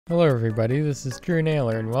Hello everybody, this is Drew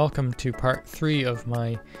Naylor and welcome to part 3 of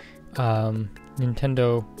my my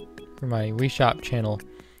Wii Shop Channel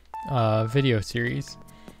video series,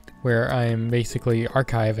 where I am basically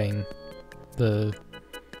archiving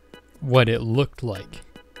what it looked like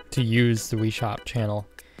to use the Wii Shop Channel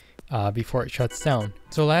before it shuts down.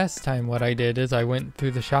 So last time what I did is I went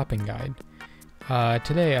through the shopping guide.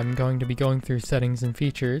 Today I'm going to be going through settings and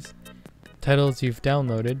features, titles you've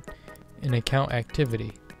downloaded, and account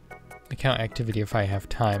activity if I have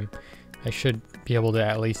time. I should be able to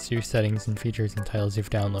at least do settings and features and titles you've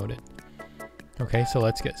downloaded. Okay, so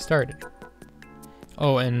let's get started.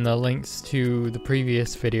 Oh, and the links to the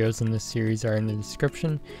previous videos in this series are in the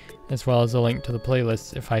description, as well as a link to the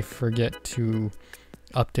playlist if I forget to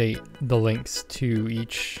update the links to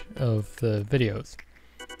each of the videos.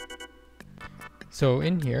 So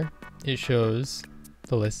in here, it shows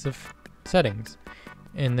the list of settings,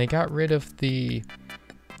 and they got rid of the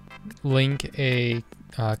link a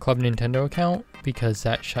Club Nintendo account because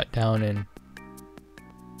that shut down in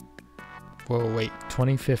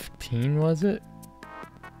 2015 was it?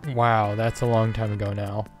 Wow, that's a long time ago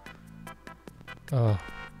now. Oh,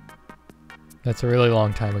 that's a really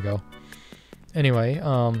long time ago. Anyway,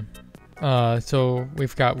 so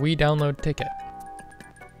we've got Wii Download Ticket.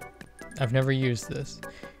 I've never used this.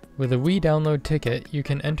 With a Wii Download Ticket, you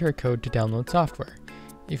can enter a code to download software.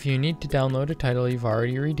 If you need to download a title you've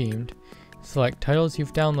already redeemed, select Titles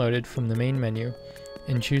You've Downloaded from the main menu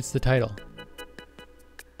and choose the title.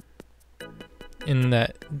 In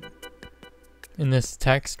this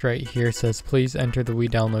text right here says, please enter the Wii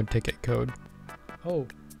Download Ticket code. Oh.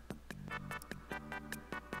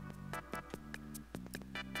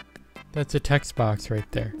 That's a text box right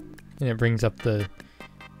there. And it brings up the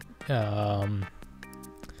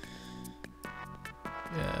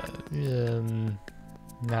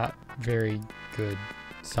not very good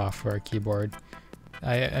software keyboard.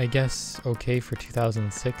 I guess okay for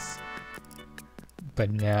 2006,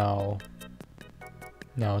 but now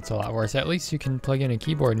it's a lot worse. At least you can plug in a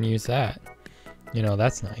keyboard and use that. You know,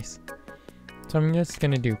 that's nice. So I'm just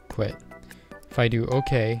gonna do quit. If I do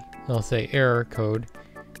OK, it'll say error code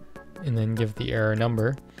and then give the error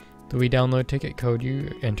number. The Wii Download Ticket code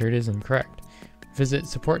you entered is incorrect. Visit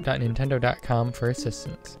support.nintendo.com for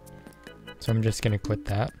assistance. So I'm just gonna quit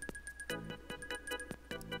that.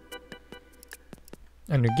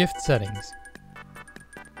 Under gift settings,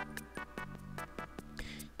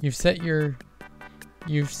 you've set your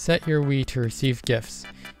Wii to receive gifts.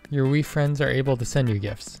 Your Wii friends are able to send you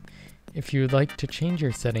gifts. If you would like to change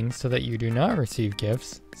your settings so that you do not receive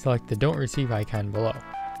gifts, select the Don't Receive icon below.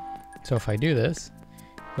 So if I do this,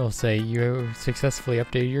 it'll say you successfully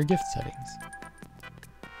updated your gift settings.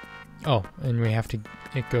 Oh, and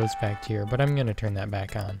it goes back to here, but I'm gonna turn that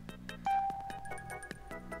back on.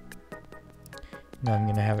 Now I'm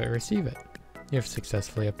gonna have it receive it. You have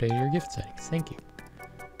successfully updated your gift settings. Thank you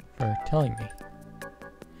for telling me.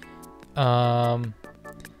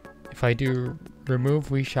 If I do remove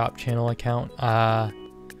Wii Shop Channel account, I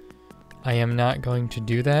am not going to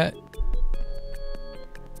do that.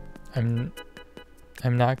 I'm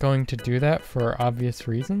not going to do that for obvious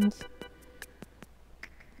reasons,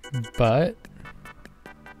 but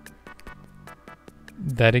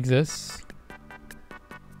that exists.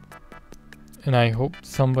 And I hope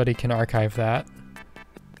somebody can archive that.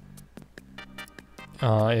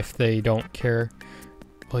 If they don't care.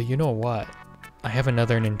 Well, you know what? I have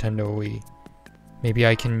another Nintendo Wii. Maybe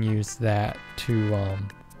I can use that to,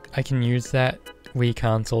 I can use that Wii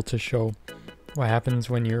console to show what happens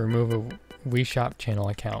when you remove a Wii Shop Channel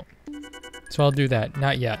account. So I'll do that.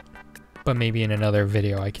 Not yet, but maybe in another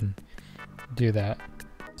video I can do that.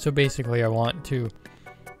 So basically I want to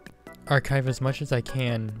archive as much as I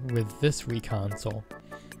can with this Wii console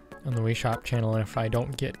on the Wii Shop Channel, and if I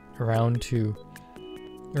don't get around to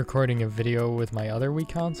recording a video with my other Wii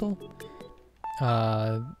console,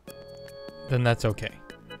 then that's okay.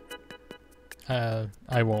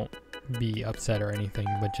 I won't be upset or anything,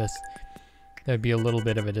 but just that'd be a little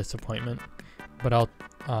bit of a disappointment. But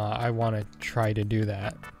I want to try to do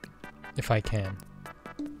that if I can.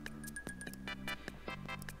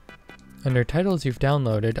 Under titles you've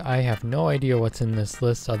downloaded, I have no idea what's in this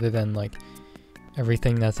list other than like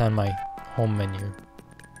everything that's on my home menu.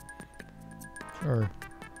 Or,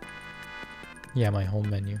 yeah, my home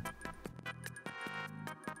menu.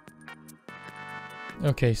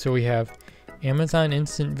 Okay, so we have Amazon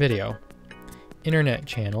Instant Video, Internet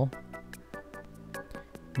Channel,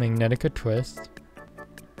 Magnetica Twist,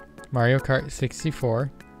 Mario Kart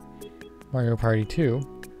 64, Mario Party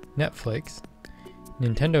 2, Netflix,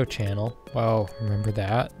 Nintendo Channel. Wow, remember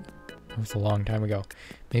that? That was a long time ago.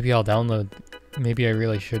 Maybe I'll download, maybe I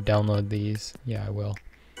really should download these. Yeah, I will.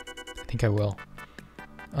 I think I will.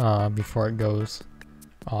 Before it goes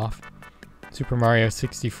off. Super Mario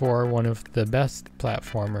 64, one of the best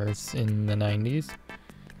platformers in the 90s.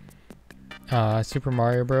 Super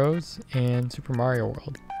Mario Bros. And Super Mario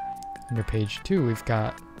World. Under page 2, we've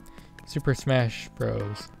got Super Smash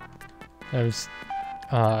Bros. I was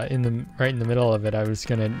right in the middle of it. I was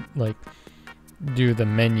gonna like do the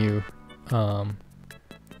menu,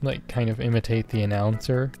 like kind of imitate the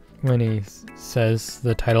announcer when he says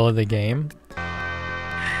the title of the game.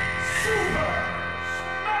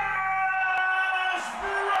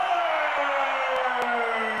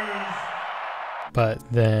 But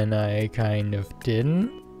then I kind of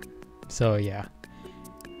didn't. So yeah.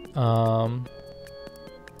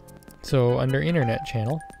 So under Internet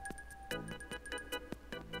Channel,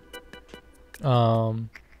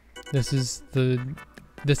 this is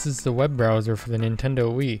the web browser for the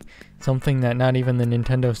Nintendo Wii. Something that not even the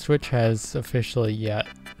Nintendo Switch has officially yet.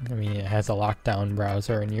 I mean, it has a lockdown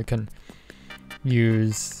browser, and you can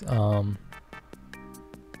use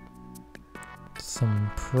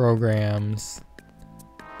some programs.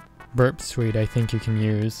 Burp Suite, I think you can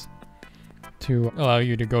use to allow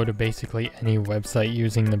you to go to basically any website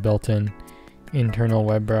using the built-in internal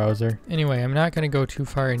web browser. Anyway, I'm not going to go too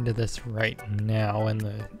far into this right now in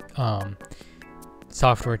the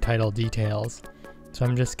software title details, so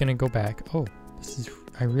I'm just going to go back. Oh,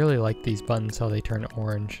 I really like these buttons, how they turn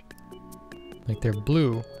orange. Like they're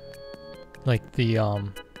blue, like the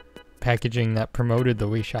packaging that promoted the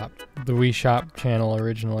Wii Shop Channel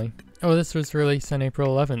originally. Oh, this was released on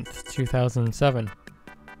April 11th, 2007.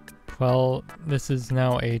 This is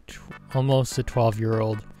now almost a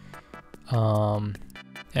 12-year-old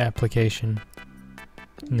application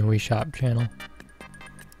in the Wii Shop Channel.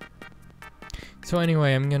 So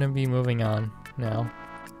anyway, I'm going to be moving on now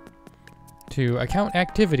to account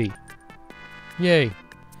activity. Yay!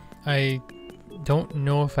 I don't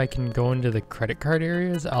know if I can go into the credit card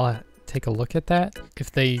areas. I'll take a look at that.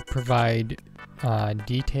 If they provide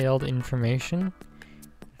detailed information,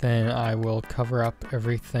 then I will cover up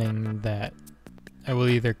everything that I will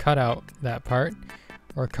either cut out that part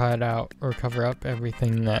or cover up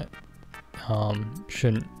everything that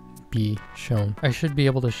shouldn't be shown. I should be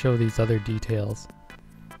able to show these other details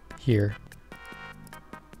here,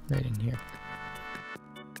 right in here.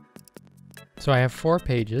 So I have 4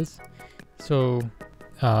 pages. So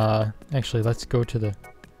actually, let's go to the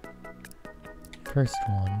first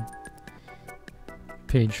one.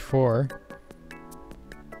 Page 4.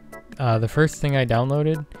 The first thing I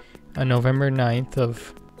downloaded on November 9th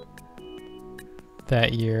of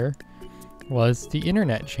that year was the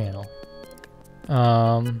Internet Channel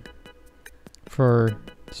for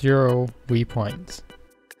 0 Wii points.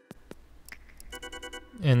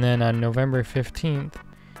 And then on November 15th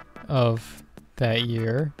of that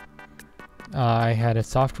year, I had a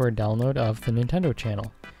software download of the Nintendo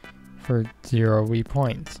Channel for 0 Wii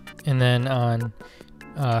points. And then on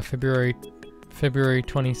February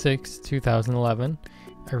 26, 2011,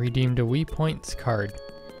 I redeemed a Wii Points card.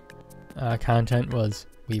 Content was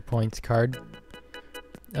Wii Points card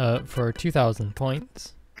for 2,000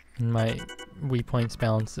 points. And my Wii Points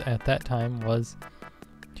balance at that time was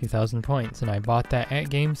 2,000 points. And I bought that at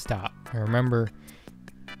GameStop. I remember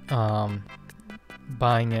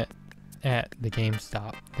buying it at the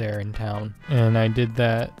GameStop there in town. And I did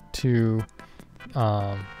that to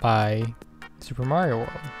buy Super Mario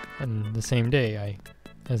World. And the same day,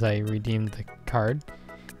 as I redeemed the card,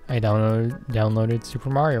 I downloaded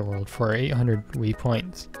Super Mario World for 800 Wii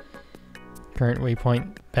points. Current Wii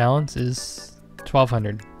point balance is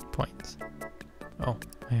 1,200 points. Oh,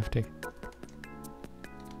 I have to... Is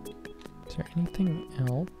there anything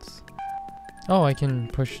else? Oh, I can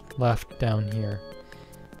push left down here.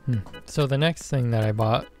 So the next thing that I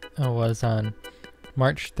bought was on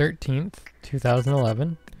March 13th,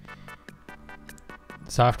 2011.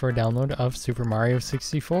 Software download of Super Mario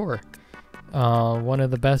 64. One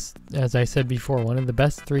of the best, as I said before, one of the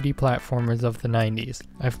best 3D platformers of the 90s.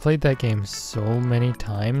 I've played that game so many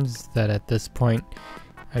times that at this point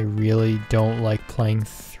I really don't like playing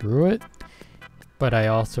through it, but I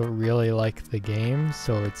also really like the game,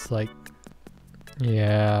 so it's like,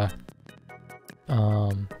 yeah.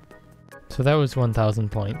 So that was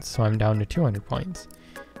 1,000 points, so I'm down to 200 points.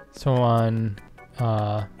 So on,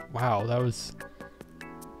 wow, that was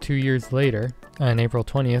 2 years later, on April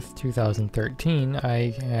 20th, 2013,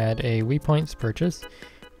 I had a Wii Points purchase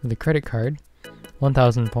with a credit card,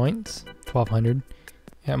 1,000 points, 1,200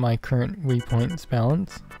 at my current Wii Points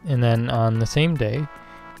balance. And then on the same day,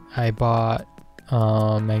 I bought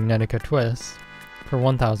Magnetica Twist for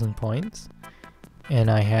 1,000 points, and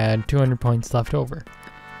I had 200 points left over.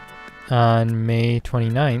 On May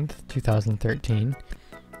 29th, 2013,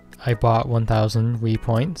 I bought 1,000 Wii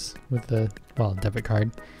points with the, debit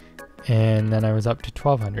card, and then I was up to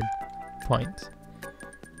 1,200 points.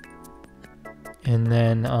 And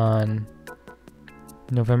then on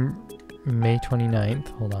May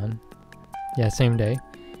 29th, same day,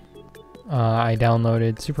 I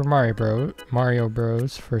downloaded Super Mario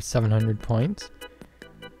Bros. For 700 points.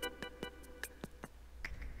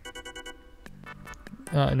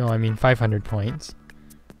 No, I mean 500 points.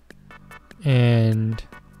 And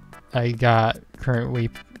I got current Wii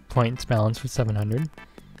points balance for 700.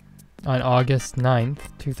 On August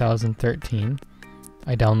 9th, 2013,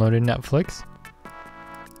 I downloaded Netflix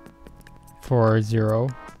for 0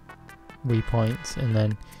 Wii points. And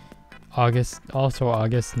then August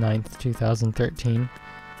 9th, 2013,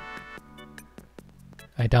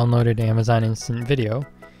 I downloaded Amazon Instant Video,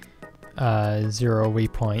 0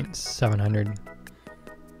 Wii points, 700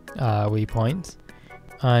 Wii points.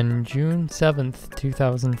 On June 7th,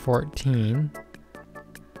 2014,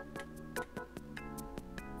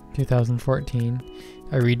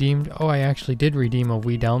 I actually did redeem a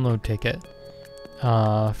Wii download ticket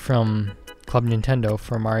from Club Nintendo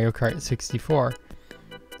for Mario Kart 64.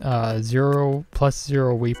 0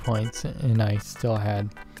 Wii points, and I still had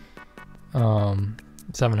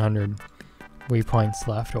 700 Wii points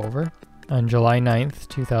left over. On July 9th,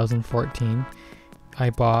 2014, I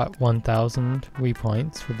bought 1,000 Wii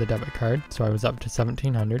points with the debit card, so I was up to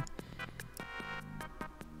 1,700.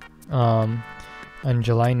 On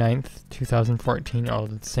July 9th, 2014,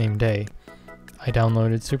 the same day, I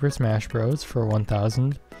downloaded Super Smash Bros. For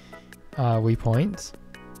 1,000 Wii points.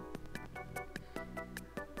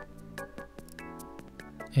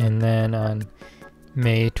 And then on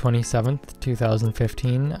May 27th,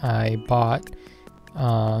 2015, I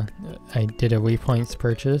did a Wii points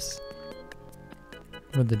purchase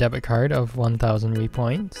with the debit card of 1,000 Wii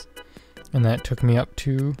points, and that took me up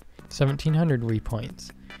to 1,700 Wii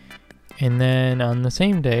points. And then on the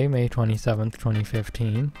same day, May 27th,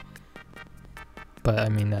 2015, but I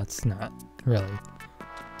mean, that's not really,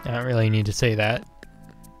 I don't really need to say that.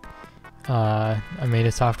 I made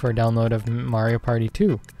a software download of Mario Party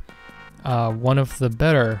 2, one of the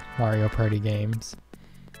better Mario Party games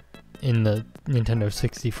in the Nintendo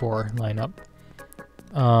 64 lineup.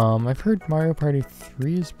 I've heard Mario Party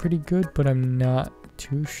 3 is pretty good, but I'm not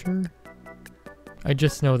too sure. I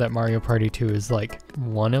just know that Mario Party 2 is like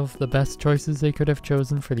one of the best choices they could have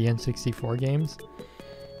chosen for the N64 games.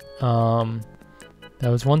 That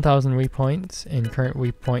was 1,000 Wii points, and current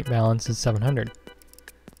Wii point balance is 700.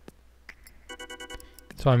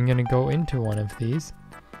 So I'm gonna go into one of these,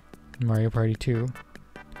 Mario Party 2.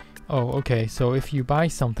 Oh, okay, so if you buy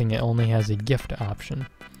something, it only has a gift option.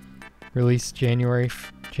 Released January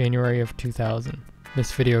of 2000.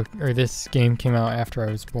 This game came out after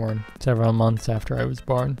I was born, several months after I was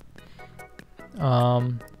born. I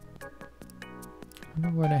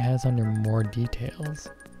wonder what it has under more details.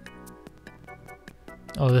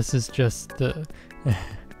 Oh, this is just the...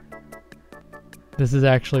 This is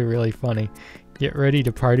actually really funny. Get ready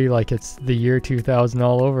to party like it's the year 2000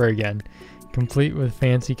 all over again. Complete with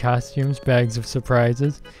fancy costumes, bags of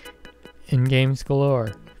surprises, and games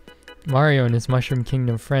galore. Mario and his Mushroom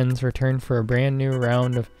Kingdom friends return for a brand new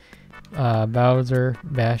round of Bowser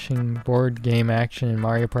bashing board game action in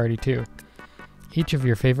Mario Party 2. Each of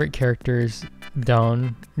your favorite characters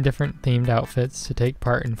don different themed outfits to take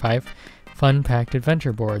part in 5 fun-packed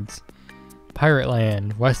adventure boards. Pirate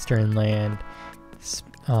Land, Western Land,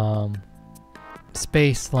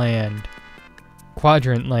 Space Land,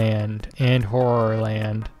 Quadrant Land, and Horror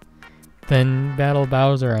Land. Then battle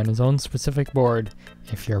Bowser on his own specific board,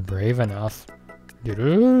 if you're brave enough.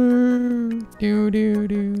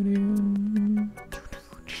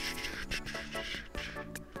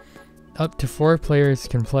 Up to 4 players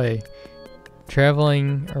can play,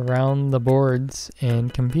 traveling around the boards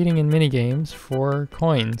and competing in minigames for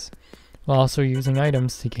coins, while also using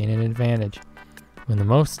items to gain an advantage. Win the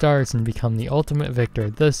most stars and become the ultimate victor,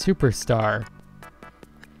 the superstar.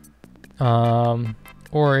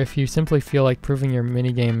 Or if you simply feel like proving your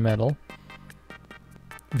minigame mettle,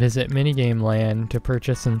 visit Minigame Land to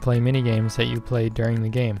purchase and play minigames that you played during the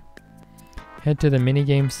game. Head to the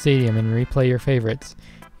minigame stadium and replay your favorites,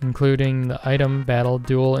 including the item, battle,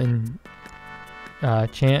 duel, and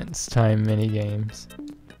chance time minigames.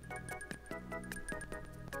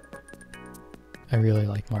 I really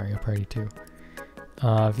like Mario Party 2.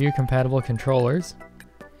 View compatible controllers.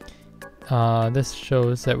 This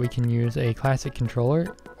shows that we can use a classic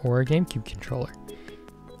controller or a GameCube controller.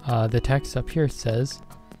 The text up here says,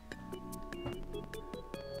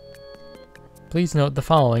 "Please note the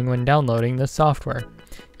following when downloading this software.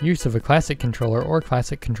 Use of a Classic Controller or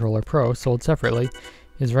Classic Controller Pro sold separately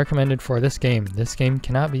is recommended for this game. This game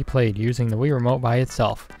cannot be played using the Wii Remote by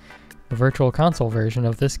itself. The Virtual Console version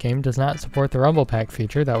of this game does not support the Rumble Pack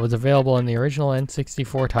feature that was available in the original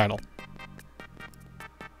N64 title."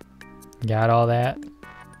 Got all that?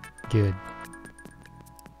 Good.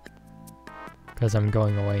 Because I'm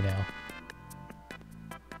going away now.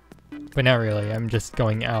 But not really, I'm just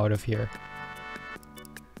going out of here.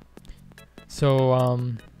 So,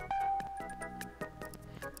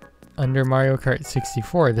 under Mario Kart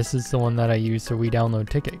 64, this is the one that I used the Wii download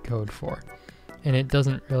ticket code for. And it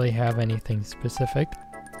doesn't really have anything specific.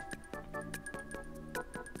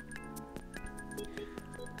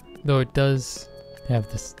 Though it does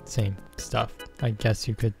have the same stuff. I guess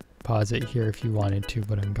you could pause it here if you wanted to,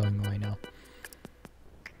 but I'm going away now.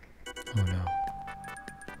 Oh no.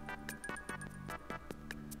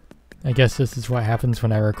 I guess this is what happens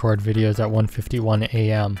when I record videos at 1:51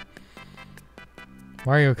 a.m.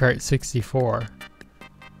 Mario Kart 64.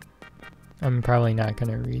 I'm probably not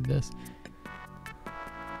going to read this.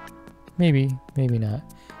 Maybe, maybe not.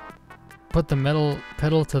 Put the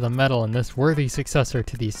pedal to the metal in this worthy successor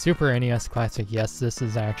to the Super NES Classic. Yes, this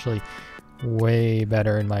is actually way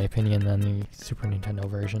better in my opinion than the Super Nintendo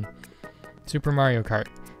version. Super Mario Kart.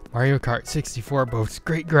 Mario Kart 64 boasts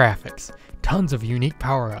great graphics, tons of unique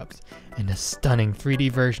power-ups, and a stunning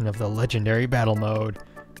 3D version of the legendary battle mode.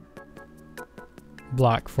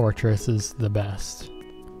 Block Fortress is the best.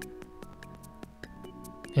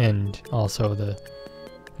 And also the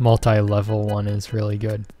multi-level one is really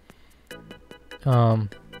good.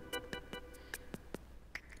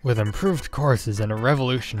 With improved courses and a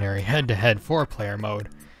revolutionary head-to-head 4-player mode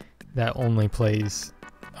that only plays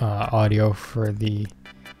audio for the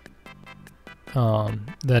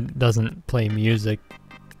that doesn't play music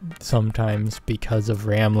sometimes because of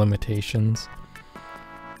RAM limitations.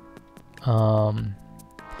 Mario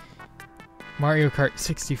Kart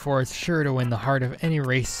 64 is sure to win the heart of any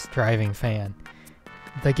race driving fan.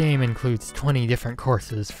 The game includes 20 different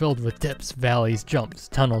courses filled with dips, valleys, jumps,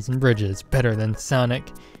 tunnels, and bridges, better than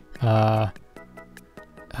Sonic. What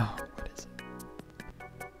is it?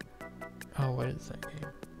 Oh, what is that game?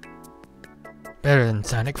 Better than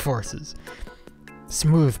Sonic Forces.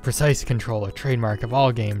 Smooth, precise control, a trademark of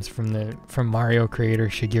all games from Mario creator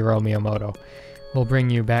Shigeru Miyamoto, will bring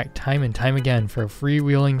you back time and time again for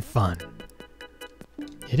freewheeling fun.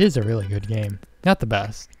 It is a really good game. Not the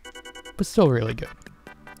best, but still really good.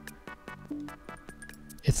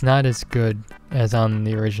 It's not as good as on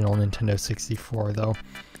the original Nintendo 64 though.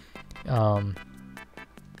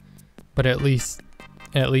 But at least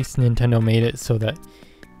Nintendo made it so that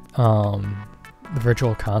the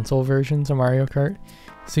Virtual Console versions of Mario Kart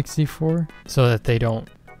 64, so that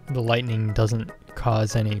the lightning doesn't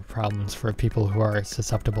cause any problems for people who are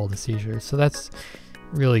susceptible to seizures. So that's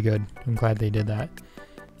really good. I'm glad they did that.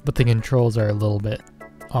 But the controls are a little bit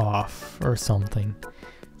off or something.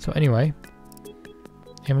 So anyway,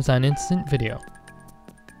 Amazon Instant Video.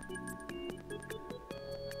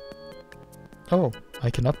 Oh, I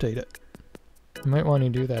can update it. I might want to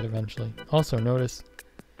do that eventually. Also, notice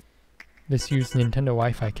this used Nintendo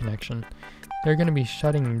Wi-Fi connection. They're going to be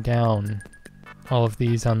shutting down all of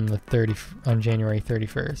these on January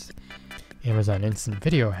 31st. Amazon Instant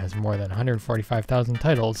Video has more than 145,000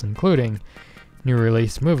 titles, including new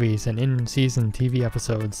release movies and in-season TV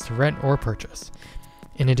episodes to rent or purchase.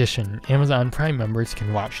 In addition, Amazon Prime members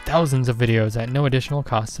can watch thousands of videos at no additional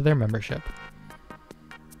cost to their membership.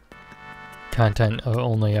 Content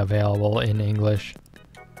only available in English.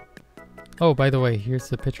 Oh, by the way, here's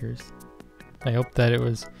the pictures. I hope that it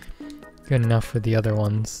was good enough for the other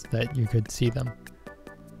ones that you could see them.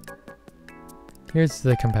 Here's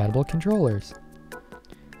the compatible controllers.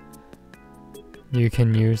 You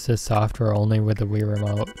can use this software only with the Wii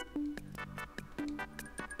Remote.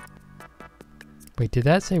 Wait, did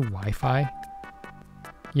that say Wi-Fi?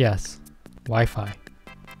 Yes, Wi-Fi.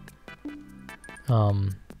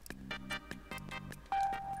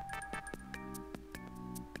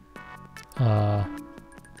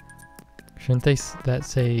 Shouldn't that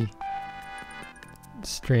say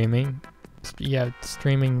streaming? Yeah,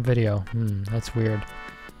 streaming video. That's weird.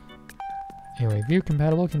 Anyway, view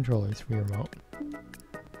compatible controllers, Wii Remote.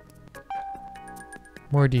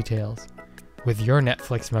 More details. With your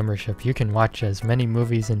Netflix membership, you can watch as many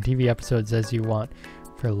movies and TV episodes as you want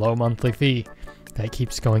for a low monthly fee that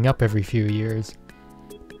keeps going up every few years.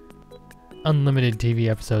 Unlimited TV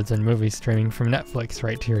episodes and movies streaming from Netflix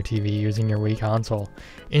right to your TV using your Wii console.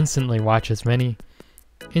 Instantly watch as many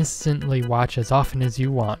Instantly watch as often as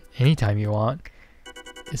you want, anytime you want.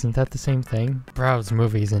 Isn't that the same thing? Browse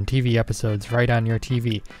movies and TV episodes right on your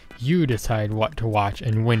TV. You decide what to watch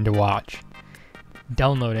and when to watch.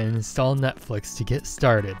 Download and install Netflix to get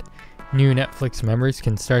started. New Netflix members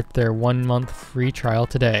can start their 1-month free trial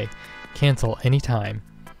today. Cancel anytime.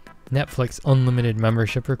 Netflix unlimited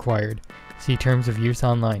membership required. See terms of use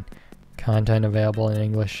online. Content available in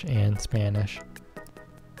English and Spanish.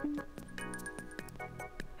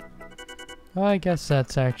 Well, I guess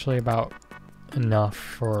that's actually about enough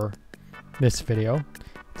for this video.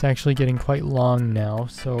 It's actually getting quite long now,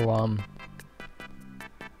 so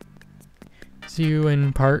see you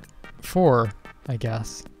in part 4, I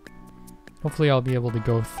guess. Hopefully I'll be able to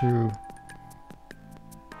go through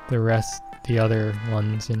the other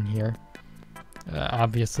ones in here.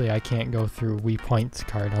 Obviously I can't go through Wii Points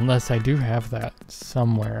card unless I do have that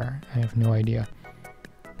somewhere. I have no idea.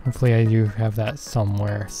 Hopefully I do have that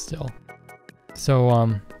somewhere still.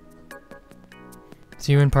 So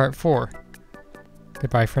see you in part 4.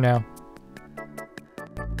 Goodbye for now.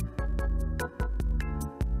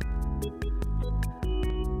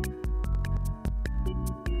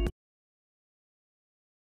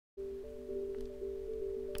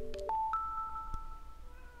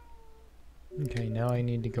 Okay, now I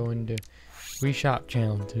need to go into Wii Shop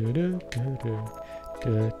Channel.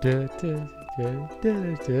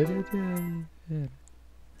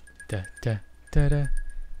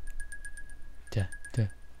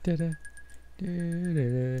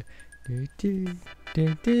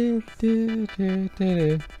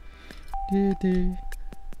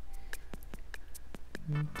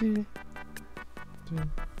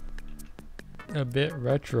 A bit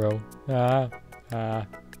retro.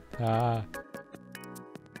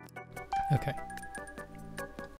 Okay.